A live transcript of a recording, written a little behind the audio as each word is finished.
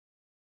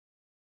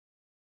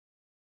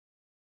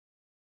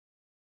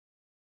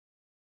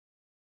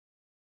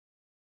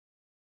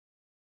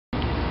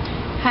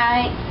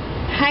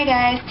Hi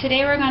guys,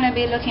 today we're going to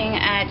be looking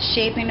at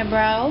shaping the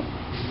brow,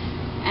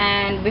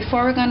 and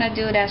before we're going to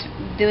do this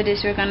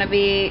we're going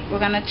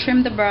to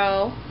trim the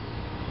brow.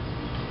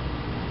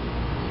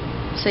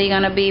 So you're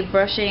going to be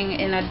brushing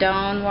in a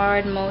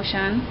downward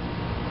motion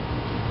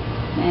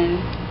and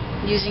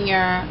using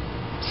your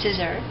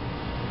scissor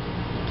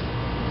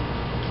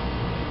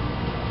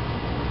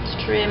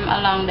to trim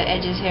along the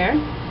edges here.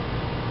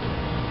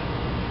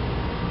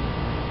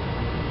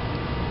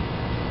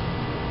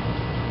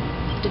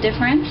 The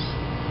difference,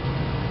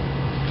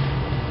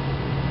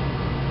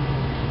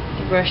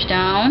 you brush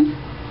down,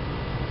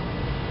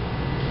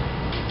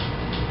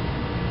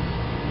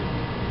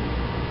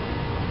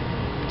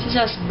 this is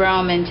just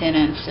brow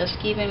maintenance, just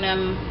keeping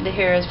the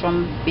hairs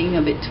from being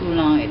a bit too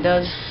long. It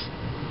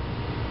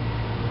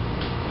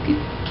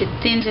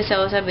thins it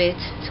out a bit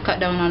to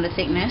cut down on the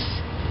thickness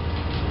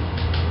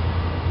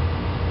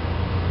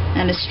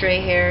and the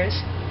stray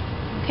hairs.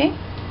 Okay,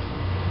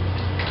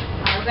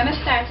 we're going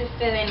to start to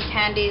fill in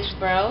Candy's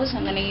brows.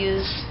 I'm going to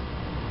use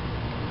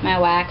my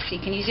wax. You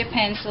can use your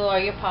pencil or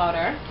your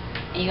powder.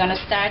 And you're going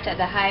to start at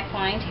the high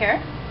point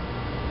here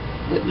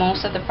with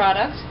most of the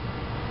product.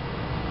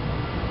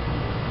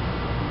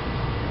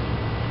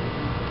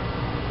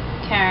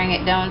 Carrying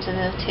it down to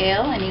the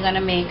tail, and you're going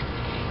to make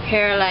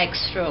hair-like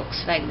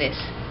strokes like this.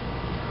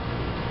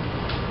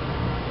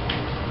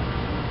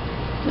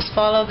 Just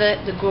follow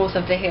the growth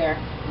of the hair.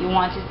 You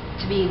want it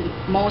to be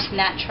most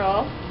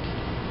natural.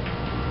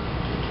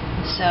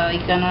 So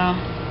you're gonna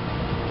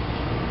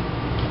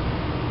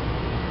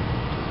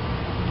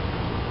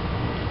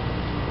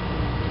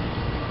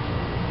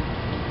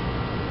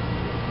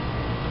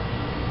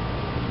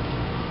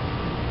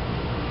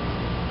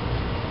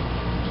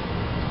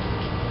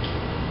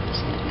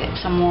get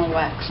some more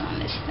wax on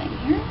this thing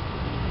here.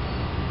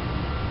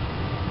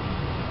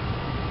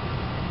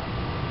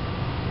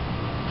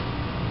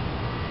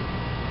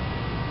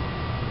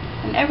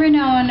 And every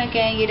now and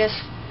again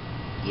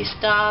you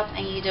stop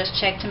and you just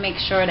check to make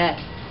sure that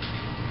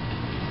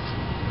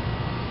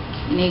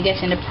you're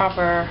getting the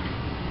proper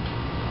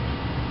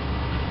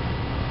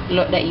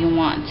look that you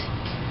want.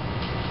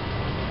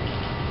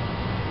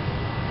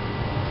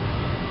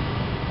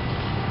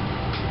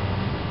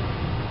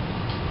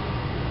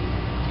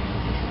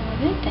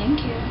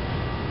 Thank you.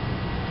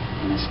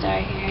 I'm gonna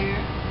start here.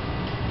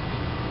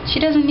 She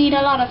doesn't need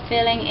a lot of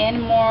filling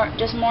in,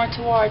 just more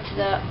towards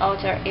the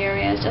outer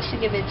areas, just to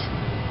give it,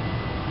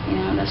 you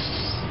know,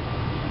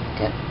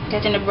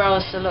 getting the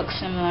brows to look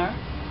similar.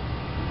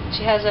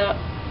 She has a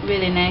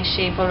really nice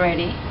shape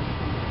already,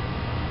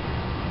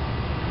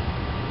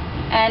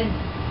 and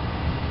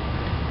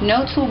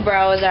no two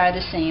brows are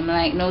the same,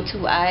 like no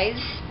two eyes.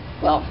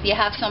 Well, you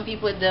have some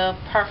people with the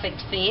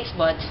perfect face,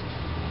 but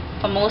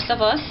for most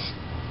of us,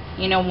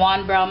 you know,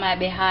 one brow might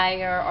be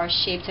higher or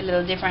shaped a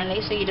little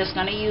differently. So you're just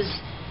gonna use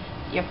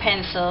your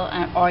pencil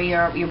or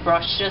your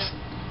brush, just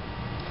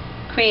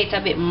create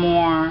a bit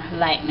more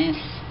lightness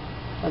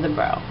for the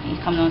brow. You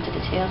come down to the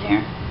tail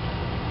here.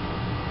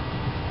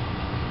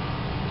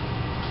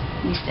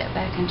 You step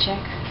back and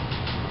check.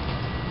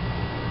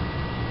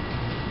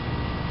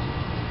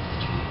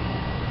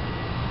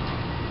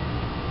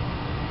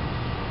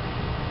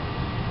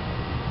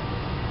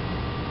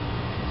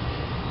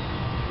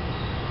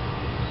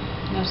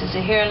 Notice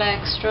the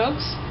hair-like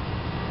strokes.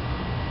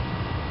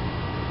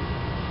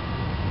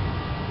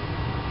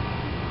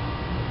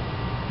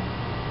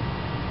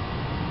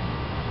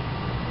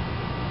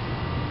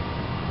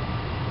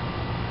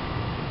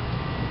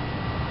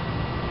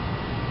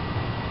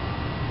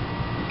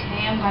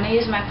 I'm going to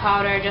use my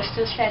powder just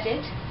to set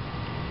it.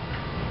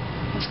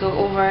 Let's go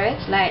over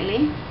it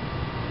lightly.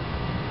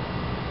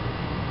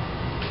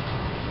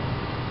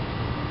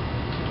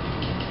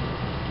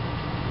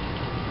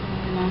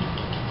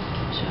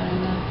 Show them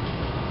the,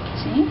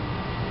 see?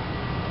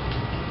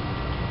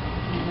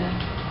 Where the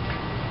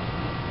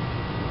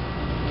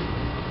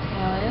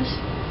tail is.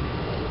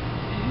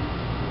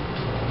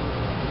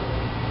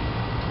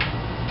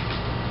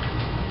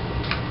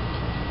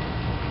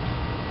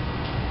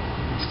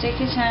 Take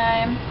your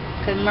time,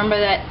 because remember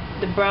that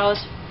the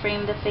brows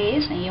frame the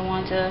face, and you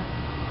want to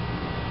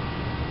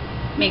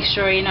make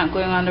sure you're not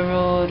going on the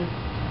road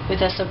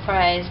with a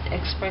surprised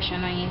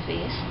expression on your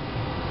face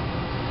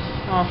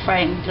or a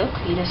frightened look.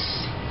 You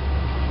just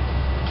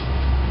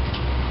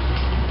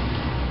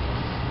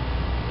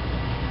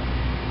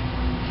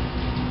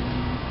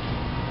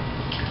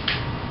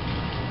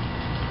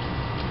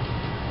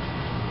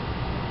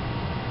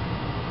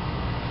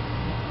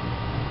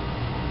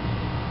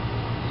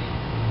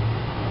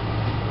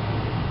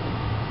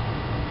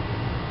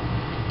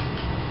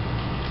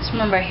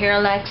remember,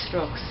 hair-like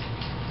strokes.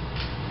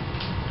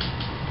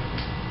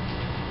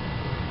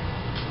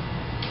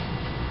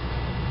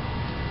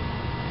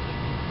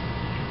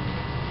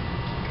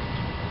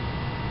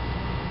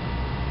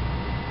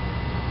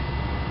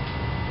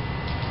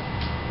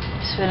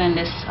 Just filling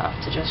this up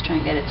to just try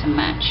and get it to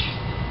match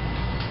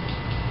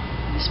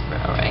this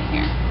brow right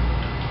here.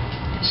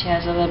 She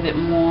has a little bit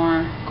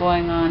more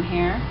going on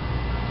here.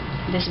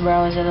 this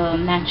brow is a little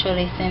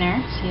naturally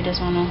thinner, so you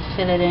just want to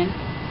fill it in.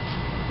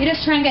 You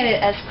just try and get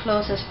it as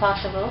close as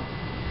possible.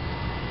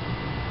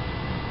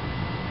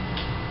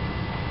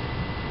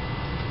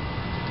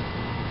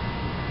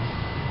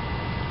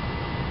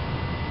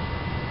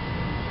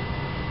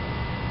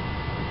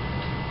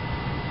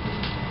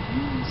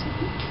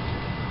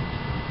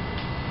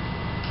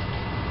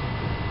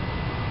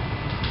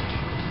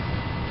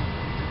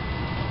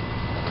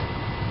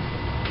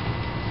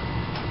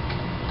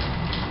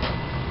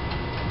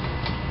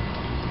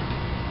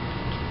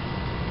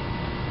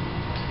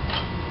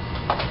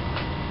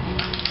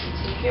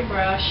 Your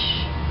brush,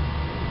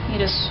 you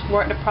just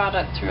work the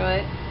product through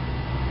it.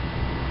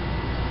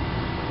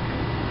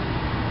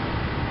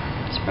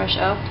 Just brush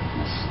up.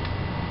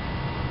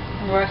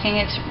 Brushing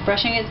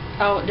it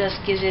out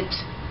just gives it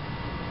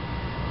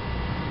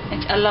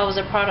allows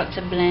the product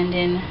to blend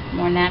in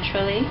more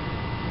naturally.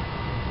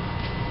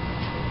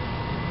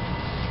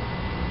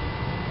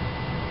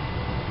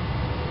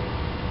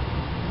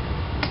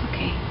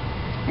 Okay,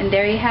 and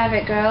there you have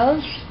it,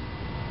 girls.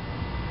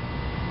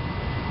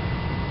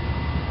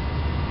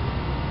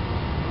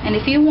 And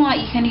if you want,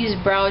 you can use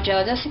brow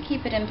gel just to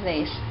keep it in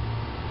place.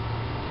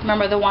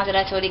 Remember the ones that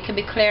I told you, it could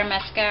be clear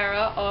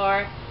mascara,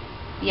 or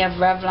you have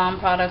Revlon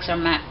products or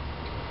matte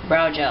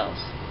brow gels.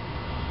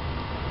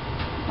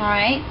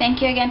 Alright,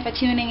 thank you again for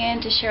tuning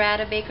in to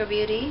Sharada Baker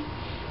Beauty,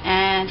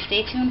 and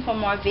stay tuned for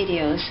more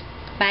videos.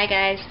 Bye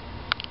guys.